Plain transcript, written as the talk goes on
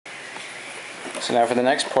So now for the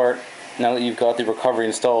next part, now that you've got the recovery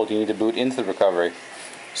installed, you need to boot into the recovery.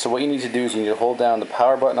 So what you need to do is you need to hold down the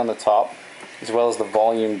power button on the top, as well as the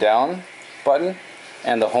volume down button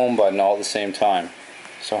and the home button all at the same time.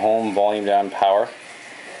 So home, volume down, power.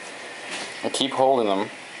 And keep holding them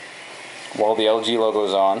while the LG logo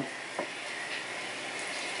is on,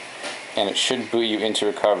 and it should boot you into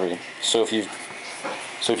recovery. So if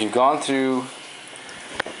you've gone through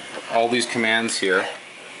all these commands here,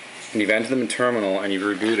 and you've entered them in terminal, and you've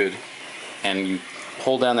rebooted, and you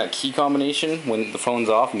hold down that key combination when the phone's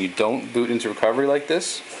off, and you don't boot into recovery like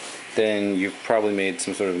this, then you've probably made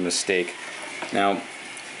some sort of a mistake. Now,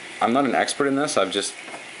 I'm not an expert in this. I've just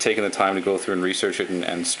taken the time to go through and research it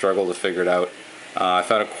and struggle to figure it out. I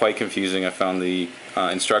found it quite confusing. I found the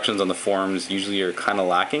instructions on the forums usually are kind of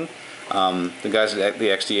lacking. The guys at the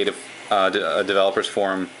XD8 developers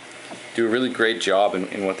forum do a really great job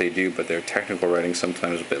in what they do, but their technical writing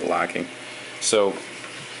sometimes is a bit lacking. So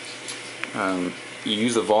you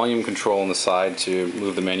use the volume control on the side to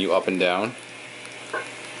move the menu up and down,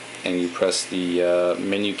 and you press the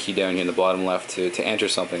menu key down here in the bottom left to enter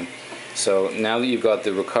something. So now that you've got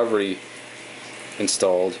the recovery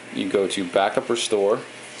installed, you go to backup restore,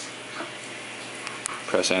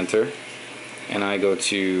 press enter, and I go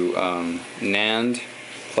to NAND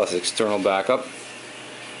plus external backup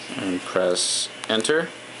and press enter.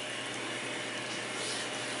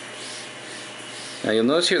 Now you'll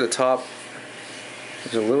notice here at the top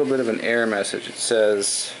there's a little bit of an error message. It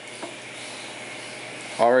says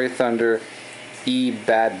RA Thunder E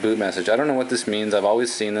bad boot message. I don't know what this means. I've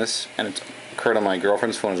always seen this, and it's occurred on my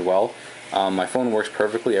girlfriend's phone as well. My phone works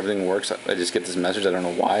perfectly, everything works. I just get this message, I don't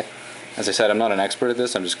know why. As I said, I'm not an expert at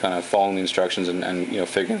this. I'm just kind of following the instructions and you know,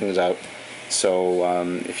 figuring things out. So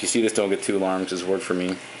if you see this, don't get too alarmed, because it's worked for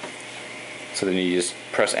me. So then you just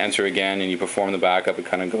press enter again and you perform the backup. It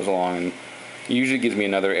kind of goes along, and it usually gives me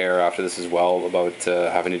another error after this as well about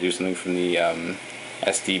having to do something from the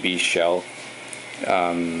SDB shell.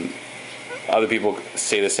 Other people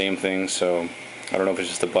say the same thing, so I don't know if it's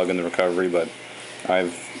just a bug in the recovery, but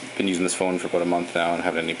I've been using this phone for about a month now and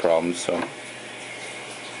haven't had any problems, so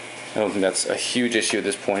I don't think that's a huge issue at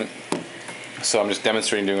this point. So I'm just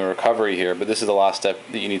demonstrating doing a recovery here, but this is the last step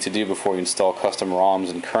that you need to do before you install custom ROMs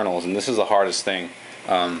and kernels, and this is the hardest thing.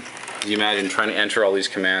 You imagine trying to enter all these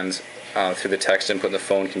commands through the text input in the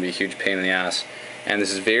phone can be a huge pain in the ass, and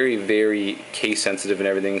this is very, very case sensitive and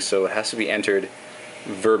everything, so it has to be entered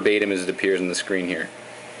verbatim as it appears on the screen here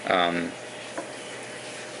in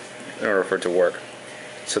order for it to work.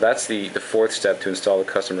 So that's the fourth step to install the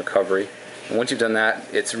custom recovery. And once you've done that,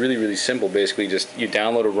 it's really, really simple. Basically, just you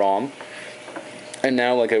download a ROM, and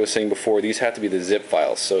now, like I was saying before, these have to be the zip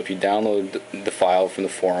files. So if you download the file from the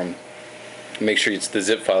forum, make sure it's the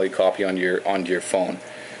zip file you copy onto your phone.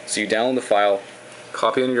 So you download the file,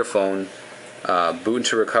 copy it onto your phone, boot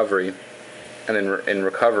into recovery, and then in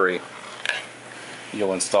recovery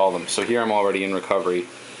you'll install them. So here I'm already in recovery,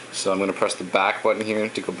 so I'm going to press the back button here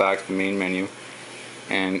to go back to the main menu,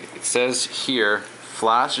 and it says here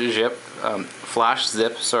flash zip from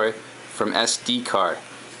SD card.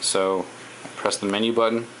 So I press the menu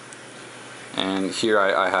button, and here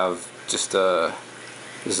I have just this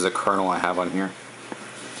is a kernel I have on here.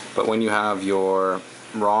 But when you have your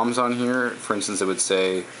ROMs on here, for instance, it would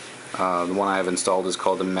say the one I have installed is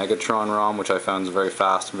called the Megatron ROM, which I found is very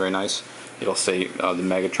fast and very nice. It'll say the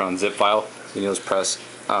Megatron zip file. Then you'll just press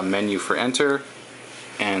menu for enter,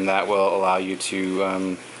 and that will allow you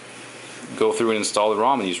to go through and install the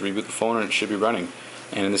ROM, and you just reboot the phone and it should be running.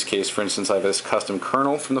 And in this case, for instance, I have this custom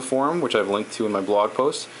kernel from the forum, which I've linked to in my blog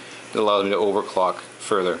post. It allows me to overclock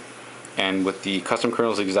further. And with the custom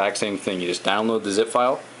kernel, it's the exact same thing. You just download the zip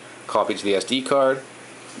file, copy it to the SD card,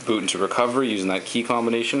 boot into recovery using that key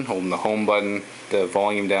combination, holding the home button, the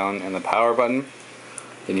volume down, and the power button.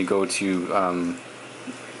 Then you go to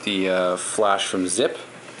the flash from zip,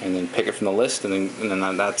 and then pick it from the list, and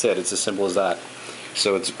then that's it. It's as simple as that.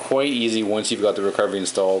 So it's quite easy once you've got the recovery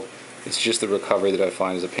installed. It's just the recovery that I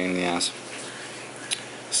find is a pain in the ass.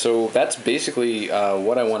 So that's basically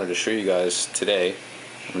what I wanted to show you guys today.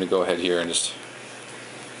 I'm going to go ahead here and just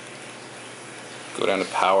go down to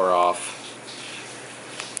power off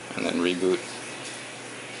and then reboot.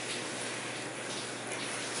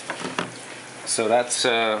 So that's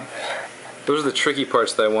those are the tricky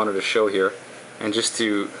parts that I wanted to show here. And just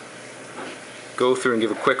to go through and give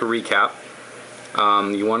a quick recap,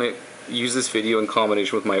 you want to use this video in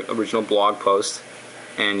combination with my original blog post,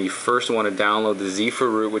 and you first want to download the Z4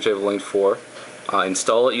 root, which I've linked for.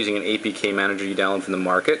 Install it using an APK manager you download from the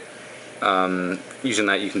market. Using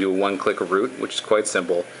that, you can do a one-click root, which is quite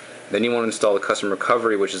simple. Then you want to install the custom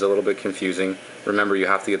recovery, which is a little bit confusing. Remember, you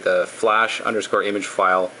have to get the flash_image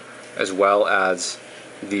file as well as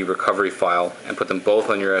the recovery file and put them both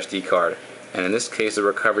on your SD card. And in this case, the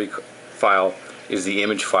recovery file is the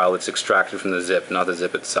image file that's extracted from the zip, not the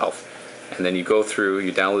zip itself. And then you go through,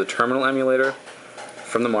 you download the terminal emulator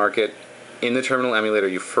from the market. In the terminal emulator,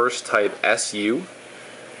 you first type SU,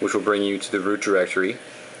 which will bring you to the root directory.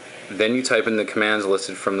 Then you type in the commands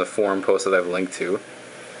listed from the forum post that I've linked to.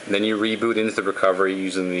 Then you reboot into the recovery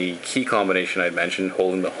using the key combination I mentioned,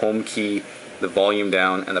 holding the home key, the volume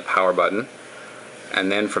down, and the power button.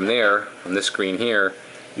 And then from there, on this screen here,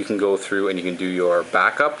 you can go through and you can do your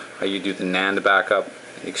backup. How you do the NAND backup,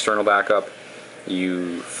 the external backup.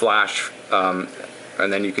 You flash, and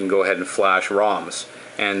then you can go ahead and flash ROMs.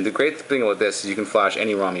 And the great thing about this is you can flash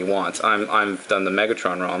any ROM you want. I've done the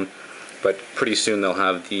Megatron ROM, but pretty soon they'll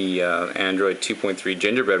have the Android 2.3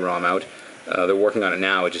 Gingerbread ROM out. They're working on it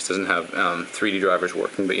now. It just doesn't have 3D drivers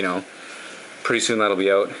working, but you know, pretty soon that'll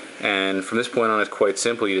be out. And from this point on, it's quite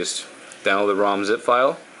simple. You just download the ROM zip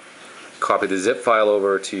file, copy the zip file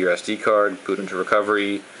over to your SD card, boot into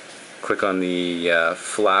recovery, click on the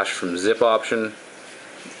flash from zip option,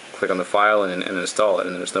 click on the file and install it,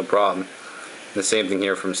 and there's no problem. And the same thing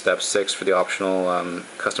here from step 6 for the optional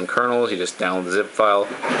custom kernels. You just download the zip file,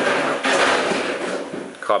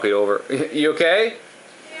 copy it over. You okay?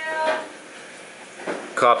 Yeah.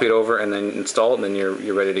 Copy it over and then install it, and then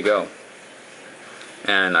you're ready to go.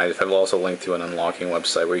 And I have also linked to an unlocking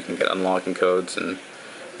website where you can get unlocking codes, and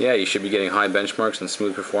yeah, you should be getting high benchmarks and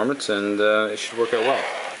smooth performance, and it should work out well.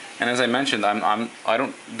 And as I mentioned, I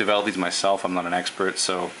don't develop these myself. I'm not an expert,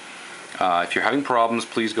 so if you're having problems,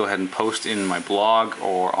 please go ahead and post in my blog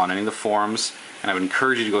or on any of the forums, and I would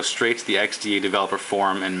encourage you to go straight to the XDA developer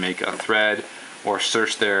forum and make a thread or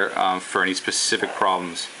search there for any specific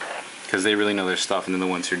problems, because they really know their stuff and they're the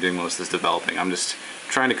ones who are doing most of this developing. I'm just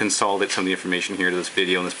trying to consolidate some of the information here to this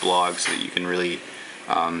video and this blog so that you can really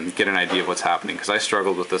get an idea of what's happening, because I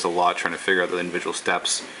struggled with this a lot, trying to figure out the individual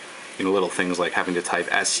steps. You know, little things like having to type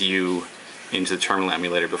SU into the terminal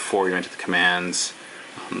emulator before you enter the commands,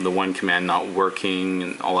 the one command not working,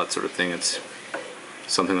 and all that sort of thing. It's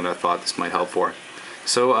something that I thought this might help for.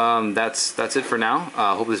 So that's it for now.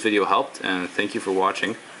 I hope this video helped, and thank you for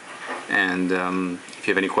watching. And if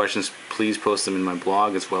you have any questions, please post them in my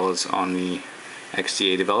blog as well as on the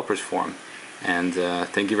XDA Developers Forum. And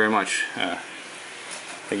thank you very much.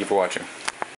 Thank you for watching.